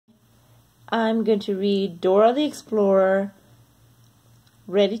I'm going to read Dora the Explorer,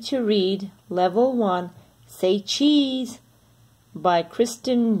 Ready to Read, Level 1, Say Cheese, by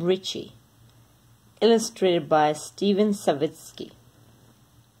Kristen Ritchie, illustrated by Steven Savitsky.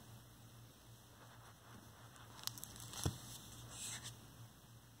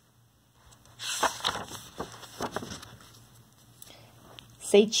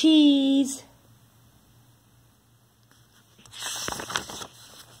 Say cheese.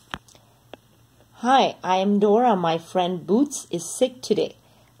 Hi, I am Dora. My friend Boots is sick today.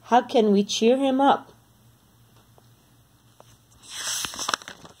 How can we cheer him up?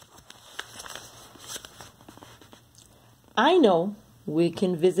 I know. We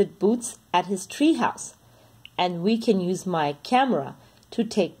can visit Boots at his treehouse, and we can use my camera to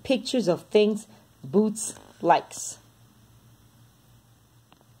take pictures of things Boots likes.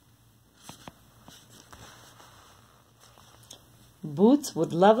 Boots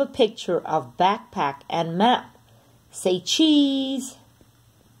would love a picture of backpack and map. Say cheese.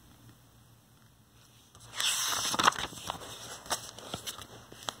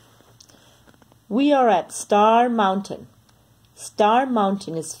 We are at Star Mountain. Star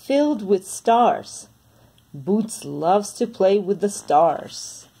Mountain is filled with stars. Boots loves to play with the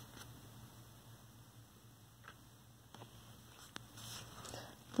stars.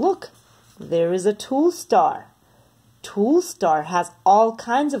 Look, there is a tool star. Tool star has all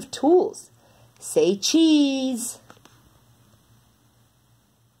kinds of tools. Say cheese.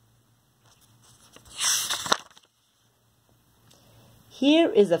 Here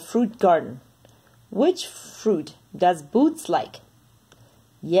is a fruit garden. Which fruit does Boots like?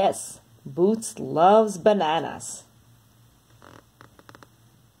 Yes, Boots loves bananas.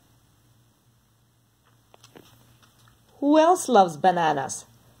 Who else loves bananas?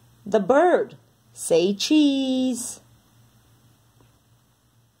 The bird. Say cheese.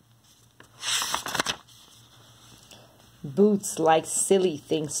 Boots likes silly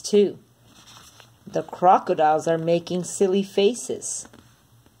things too. The crocodiles are making silly faces.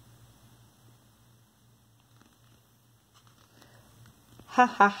 Ha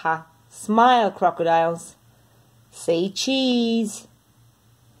ha ha. Smile, crocodiles. Say cheese.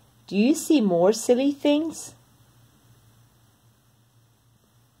 Do you see more silly things?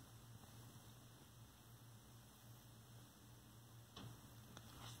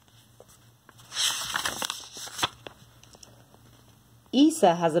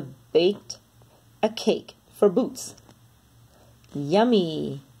 Isa has baked a cake for Boots.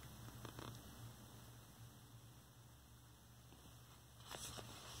 Yummy!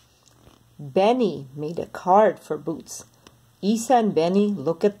 Benny made a card for Boots. Isa and Benny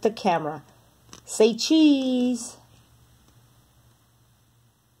look at the camera. Say cheese!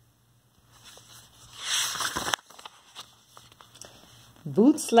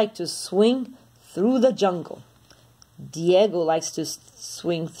 Boots like to swing through the jungle. Diego likes to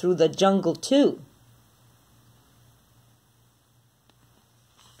swing through the jungle too.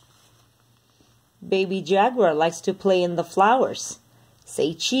 Baby Jaguar likes to play in the flowers.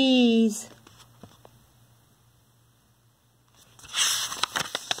 Say cheese.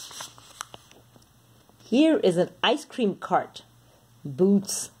 Here is an ice cream cart.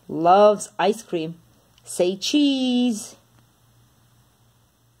 Boots loves ice cream. Say cheese.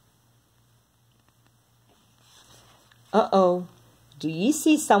 Uh-oh, do you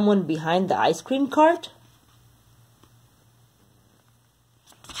see someone behind the ice cream cart?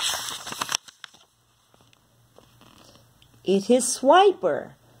 It is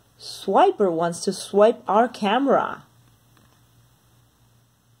Swiper. Swiper wants to swipe our camera.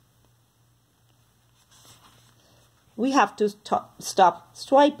 We have to stop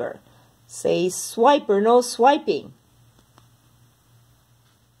Swiper. Say, Swiper, no swiping.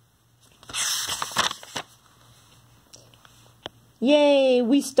 Yay,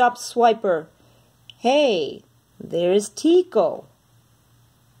 we stopped Swiper. Hey, there is Tico.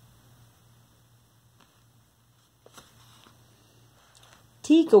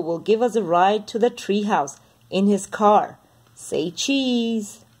 Tico will give us a ride to the treehouse in his car. Say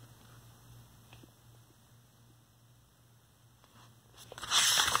cheese.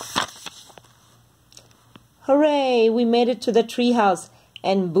 Hooray, we made it to the treehouse,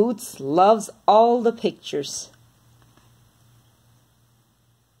 and Boots loves all the pictures.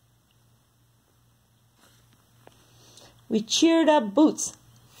 We cheered up Boots.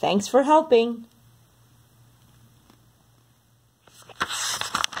 Thanks for helping.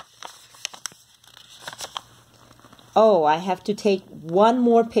 Oh, I have to take one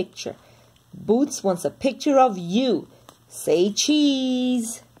more picture. Boots wants a picture of you. Say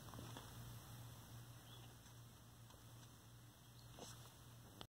cheese.